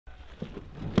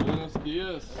Buenos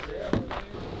dias.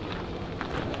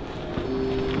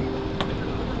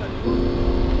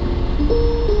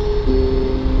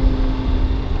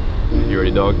 You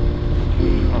ready, dog?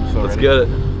 I'm so Let's ready. get it.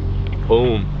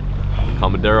 Boom.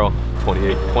 Commodero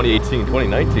 2018,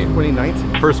 2019.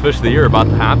 2019. First fish of the year about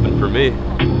to happen for me.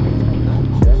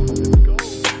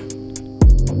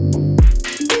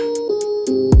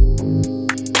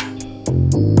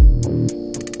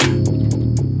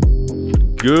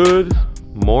 Good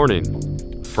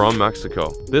morning from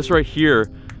Mexico. This right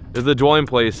here is the dwelling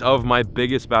place of my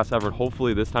biggest bass ever, and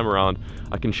hopefully this time around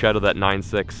I can shadow that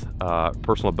 9.6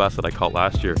 personal best that I caught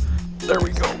last year. There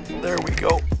we go, there we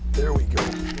go, there we go.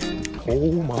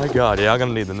 Oh my God, yeah, I'm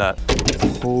gonna need the net.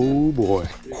 Oh boy.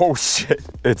 Oh shit,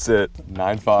 it's it.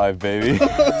 9.5, baby.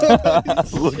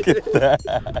 Look at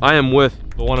that. I am with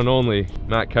the one and only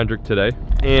Matt Kendrick today.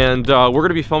 And we're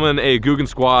gonna be filming a Googan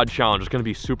Squad challenge. It's gonna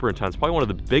be super intense. Probably one of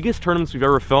the biggest tournaments we've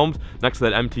ever filmed, next to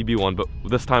that MTB one, but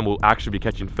this time we'll actually be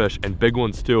catching fish, and big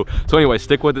ones too. So anyway,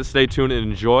 stick with it, stay tuned, and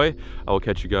enjoy. I will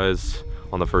catch you guys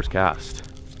on the first cast.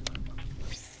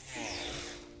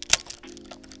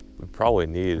 We probably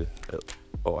need,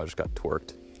 oh, I just got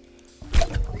twerked.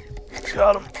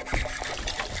 Got him.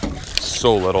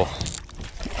 So little.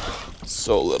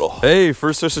 So little. Hey,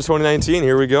 first fish of 2019,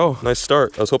 here we go. Nice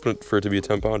start. I was hoping for it to be a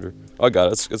 10 pounder. I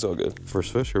got it, it's all good.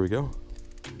 First fish, here we go.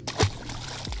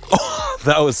 Oh,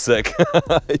 that was sick.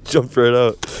 It jumped right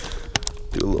out.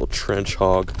 Do a little trench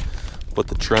hog. Put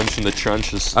the trench in the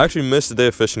trenches. I actually missed a day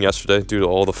of fishing yesterday due to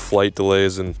all the flight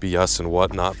delays and BS and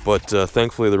whatnot, but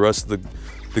thankfully the rest of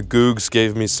the Googs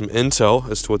gave me some intel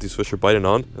as to what these fish are biting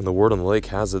on, and the word on the lake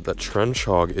has it that trench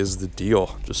hog is the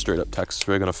deal. Just straight up Texas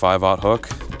rig on a 5/0 hook,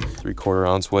 3/4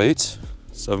 ounce weight,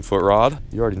 7-foot rod.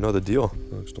 You already know the deal.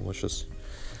 That looks delicious.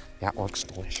 That looks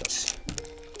delicious.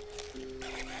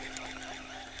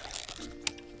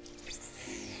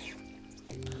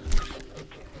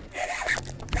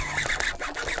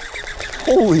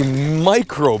 Holy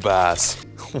micro bass!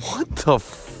 What the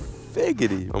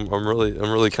figgity? I'm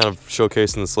really kind of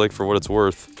showcasing this lake for what it's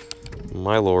worth.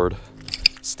 My lord.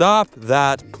 Stop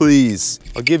that, please.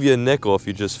 I'll give you a nickel if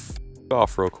you just f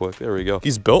off real quick. There we go.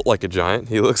 He's built like a giant.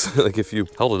 He looks like, if you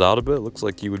held it out a bit, it looks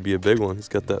like he would be a big one. He's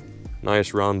got that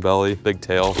nice round belly, big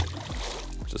tail.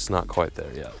 Just not quite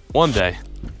there yet. One day.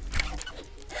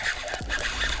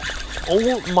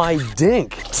 Oh my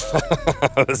dink.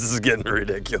 This is getting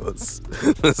ridiculous.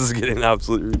 This is getting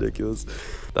absolutely ridiculous.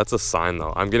 That's a sign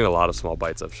though. I'm getting a lot of small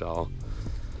bites up shallow.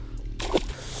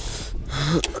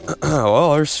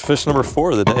 Well, there's fish number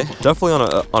 4 of the day. Definitely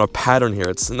on a pattern here.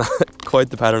 It's not quite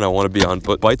the pattern I want to be on,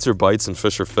 but bites are bites and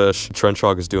fish are fish. Trench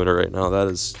hog is doing it right now. That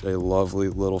is a lovely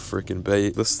little freaking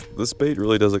bait. This bait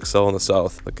really does excel in the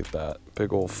south. Look at that.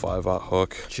 Big old 5/0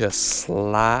 hook. Just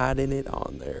sliding it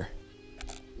on there.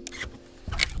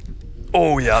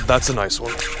 Oh yeah, that's a nice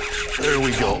one. There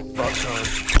we go. About time.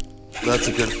 That's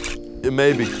a good. It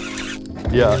may be.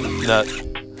 Yeah, net.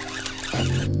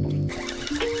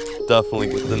 Definitely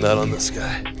get the net on this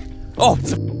guy. Oh,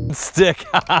 it's a stick.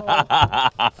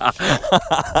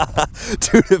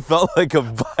 Dude, it felt like a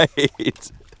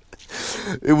bite.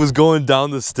 It was going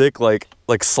down the stick, like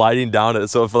sliding down it,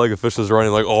 so it felt like a fish was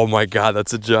running. Like, oh my God,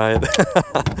 that's a giant.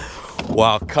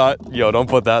 Wow, cut. Yo, don't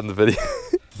put that in the video.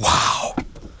 Wow.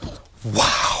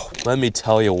 Wow. Let me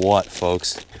tell you what,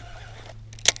 folks.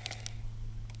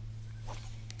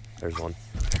 There's one.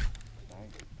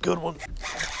 Good one.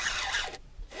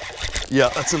 Yeah,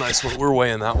 that's a nice one. We're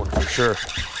weighing that one for sure.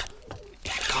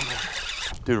 Come on.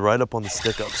 Dude, right up on the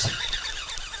stick-ups.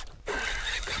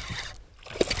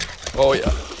 Oh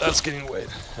yeah, that's getting weighed.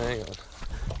 Hang on.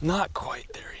 Not quite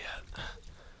there yet.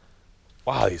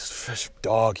 Wow, these fish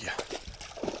dog you.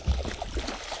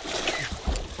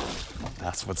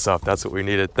 That's what's up. That's what we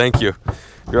needed. Thank you.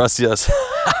 Gracias.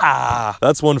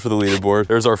 That's one for the leaderboard.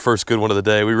 There's our first good one of the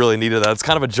day. We really needed that. It's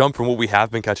kind of a jump from what we have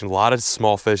been catching. A lot of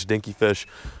small fish, dinky fish,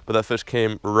 but that fish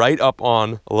came right up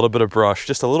on a little bit of brush.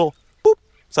 Just a little boop.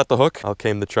 Is that the hook? Out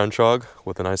came the trench hog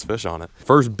with a nice fish on it.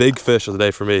 First big fish of the day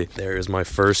for me. There is my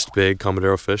first big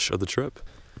Commodero fish of the trip.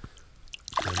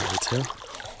 Number 2.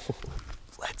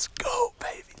 Let's go,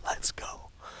 baby. Let's go.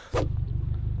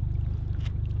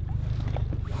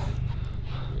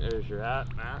 There's your hat,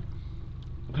 Matt.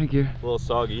 Thank you. A little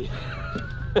soggy.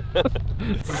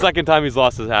 It's the second time he's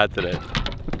lost his hat today.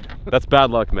 That's bad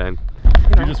luck, man.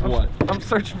 You just won. I'm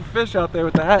searching for fish out there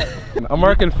with the hat. I'm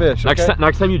marking fish. Okay?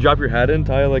 Next time you drop your hat in,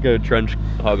 tie like a trench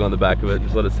hog on the back of it.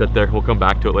 Just let it sit there. We'll come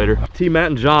back to it later. Team Matt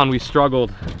and John, we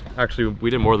struggled. Actually, we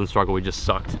did more than struggle. We just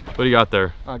sucked. What do you got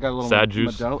there? I got a little sad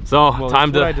juice. Modelo. So well,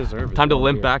 time to I deserve time to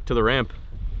limp here. back to the ramp.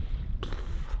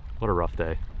 What a rough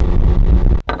day.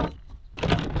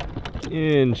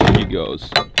 In she goes.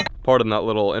 Pardon that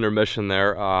little intermission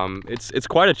there. It's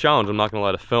quite a challenge. I'm not gonna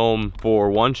let it film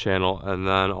for one channel and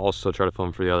then also try to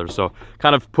film for the other. So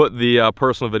kind of put the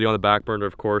personal video on the back burner,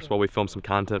 of course, while we film some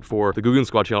content for the Googan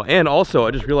Squad channel. And also,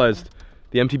 I just realized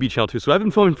the MTB channel too. So I've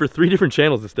been filming for 3 different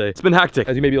channels this day. It's been hectic.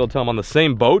 As you may be able to tell, I'm on the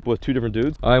same boat with 2 different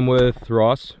dudes. I'm with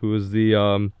Ross, who is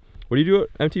the, what do you do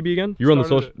at MTB again? You run the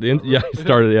social, yeah, he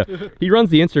started it, yeah. He runs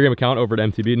the Instagram account over at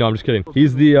MTB. No, I'm just kidding.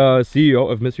 He's the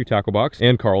CEO of Mystery Tackle Box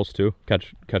and Carl's too.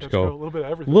 Catch Co. A little bit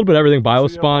of everything. A little bit of everything.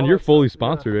 Biospawn, you're fully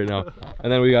sponsored right now.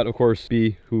 And then we got, of course,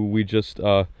 B, who we just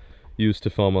used to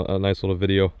film a nice little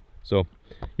video. So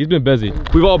he's been busy.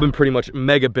 We've all been pretty much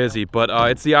mega busy, but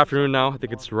it's the afternoon now. I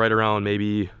think it's right around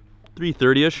maybe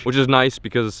 3:30ish, which is nice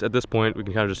because at this point we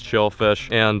can kind of just chill, fish.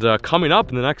 And coming up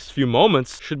in the next few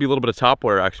moments should be a little bit of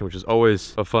topwater action, which is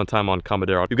always a fun time on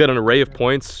Commodore. We've got an array of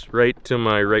points right to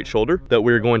my right shoulder that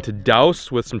we're going to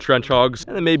douse with some trench hogs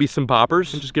and then maybe some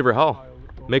poppers and just give her hell.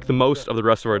 Make the most of the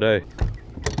rest of our day.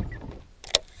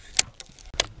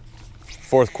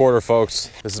 Fourth quarter, folks.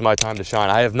 This is my time to shine.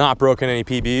 I have not broken any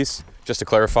PBs. Just to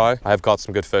clarify, I have caught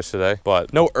some good fish today,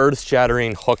 but no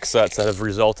earth-shattering hook sets that have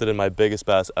resulted in my biggest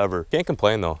bass ever. Can't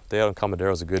complain though. Day out on Commodore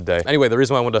is a good day. Anyway, the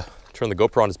reason why I wanted to turn the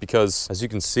GoPro on is because, as you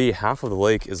can see, half of the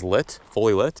lake is lit,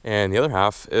 fully lit, and the other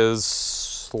half is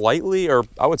slightly, or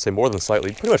I would say more than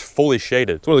slightly, pretty much fully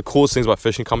shaded. It's one of the coolest things about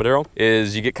fishing Commodore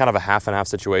is you get kind of a half and half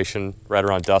situation right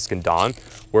around dusk and dawn,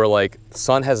 where like the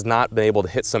sun has not been able to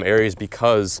hit some areas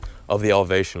because of the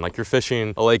elevation. Like you're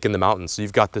fishing a lake in the mountains, so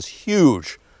you've got this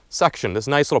huge section, this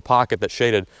nice little pocket that's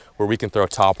shaded where we can throw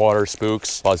topwater,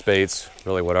 spooks, buzz baits,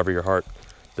 really whatever your heart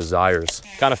desires.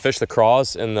 Kind of fish the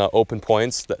craws in the open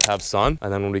points that have sun,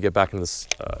 and then when we get back into this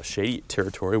shady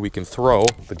territory, we can throw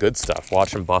the good stuff,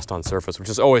 watch them bust on surface, which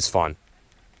is always fun.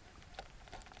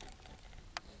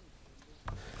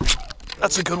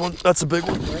 That's a good one. That's a big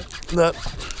one. That.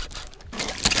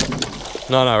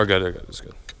 No, we're good. We're good. It's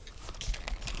good.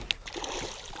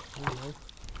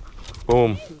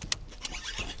 Boom.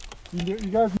 You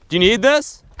guys... Do you need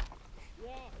this?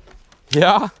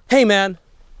 Yeah? Hey man,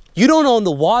 you don't own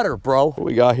the water, bro. What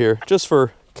we got here? Just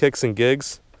for kicks and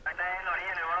gigs.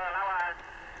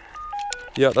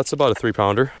 Yeah, that's about a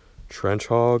 3-pounder. Trench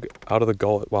hog out of the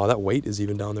gullet. Wow, that weight is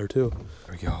even down there too.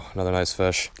 There we go, another nice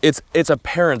fish. It's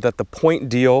apparent that the point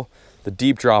deal, the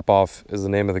deep drop off, is the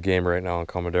name of the game right now on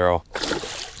Commodore.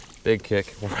 Big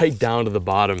kick, right down to the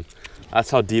bottom.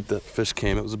 That's how deep that fish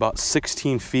came. It was about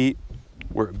 16 feet.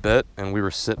 Where it bit, and we were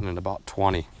sitting at about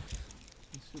 20.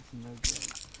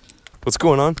 What's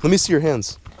going on? Let me see your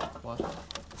hands.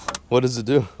 What does it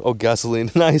do? Oh, gasoline.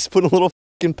 Nice. Put a little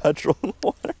fucking petrol in the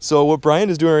water. So what Brian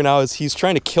is doing right now is he's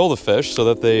trying to kill the fish so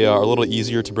that they are a little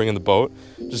easier to bring in the boat.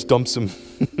 Just dump some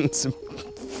some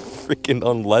freaking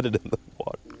unleaded in the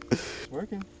water.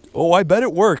 Working. Oh, I bet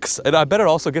it works. And I bet it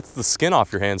also gets the skin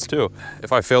off your hands too.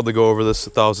 If I failed to go over this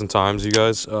 1,000 times, you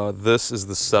guys, this is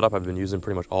the setup I've been using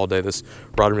pretty much all day. This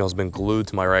rod reel has been glued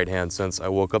to my right hand since I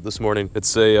woke up this morning.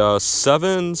 It's a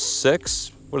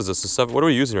 7.6, what is this? What are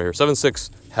we using right here? 7.6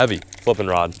 heavy flipping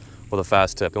rod with a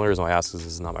fast tip. The only reason why I ask is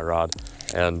this is not my rod.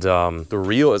 And the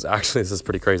reel is actually, this is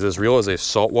pretty crazy. This reel is a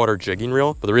saltwater jigging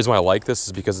reel. But the reason why I like this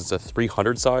is because it's a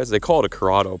 300 size. They call it a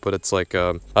Curado, but it's like,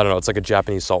 I don't know, it's like a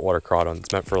Japanese saltwater Curado. And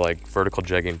it's meant for like vertical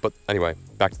jigging. But anyway,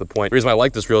 back to the point. The reason why I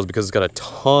like this reel is because it's got a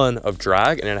ton of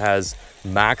drag and it has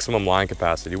maximum line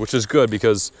capacity, which is good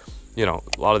because, you know,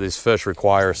 a lot of these fish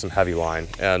require some heavy line.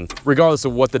 And regardless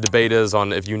of what the debate is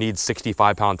on if you need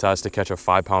 65-pound test to catch a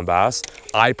 5-pound bass,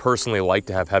 I personally like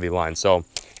to have heavy line. So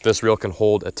this reel can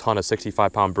hold a ton of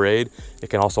 65-pound braid.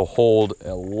 It can also hold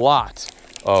a lot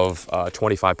of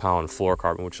 25-pound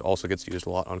fluorocarbon, which also gets used a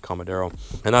lot on Commodore.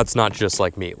 And that's not just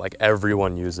like me, like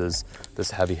everyone uses this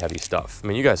heavy stuff. I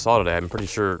mean, you guys saw today, I'm pretty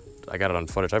sure I got it on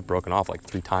footage. I've broken off like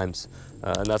 3 times.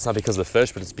 And that's not because of the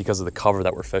fish, but it's because of the cover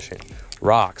that we're fishing.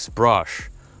 Rocks,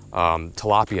 brush,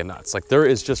 tilapia nuts. Like there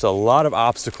is just a lot of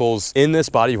obstacles in this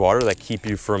body of water that keep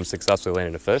you from successfully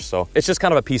landing a fish. So it's just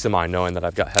kind of a peace of mind knowing that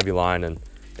I've got heavy line, and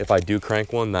if I do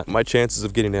crank one, that my chances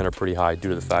of getting in are pretty high due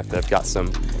to the fact that I've got some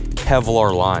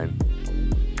Kevlar line.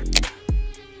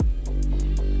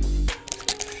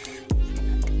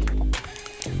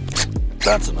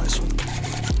 That's a nice one.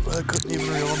 I couldn't even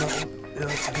reel on that one. Yeah,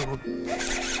 that's a good one.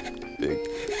 Big.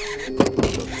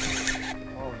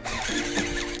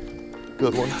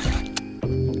 Good one.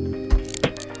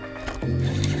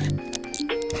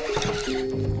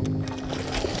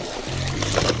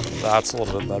 That's a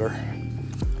little bit better.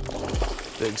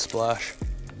 Big splash.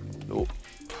 Nope.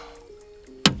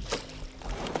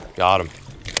 Got him.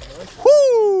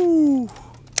 Woo!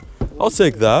 I'll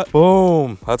take that.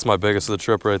 Boom. That's my biggest of the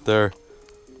trip right there.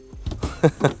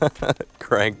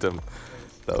 Cranked him.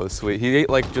 That was sweet. He ate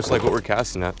like just like what we're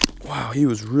casting at. Wow, he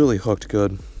was really hooked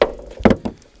good.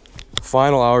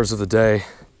 Final hours of the day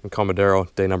in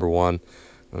Comadero, day number 1.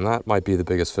 And that might be the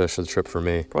biggest fish of the trip for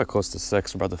me. Probably close to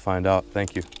 6, we're about to find out.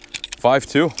 Thank you.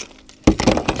 5'2".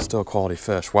 Still a quality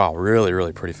fish. Wow, really,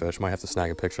 really pretty fish. Might have to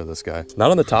snag a picture of this guy. Not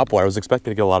on the top water. I was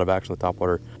expecting to get a lot of action on the top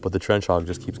water, but the trench hog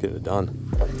just keeps getting it done.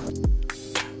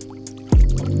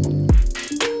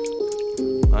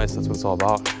 Nice, that's what it's all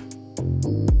about.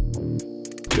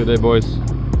 Good day, boys.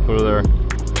 Over there.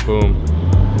 Boom.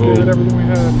 Boom. Did everything we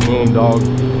had. Boom, dog.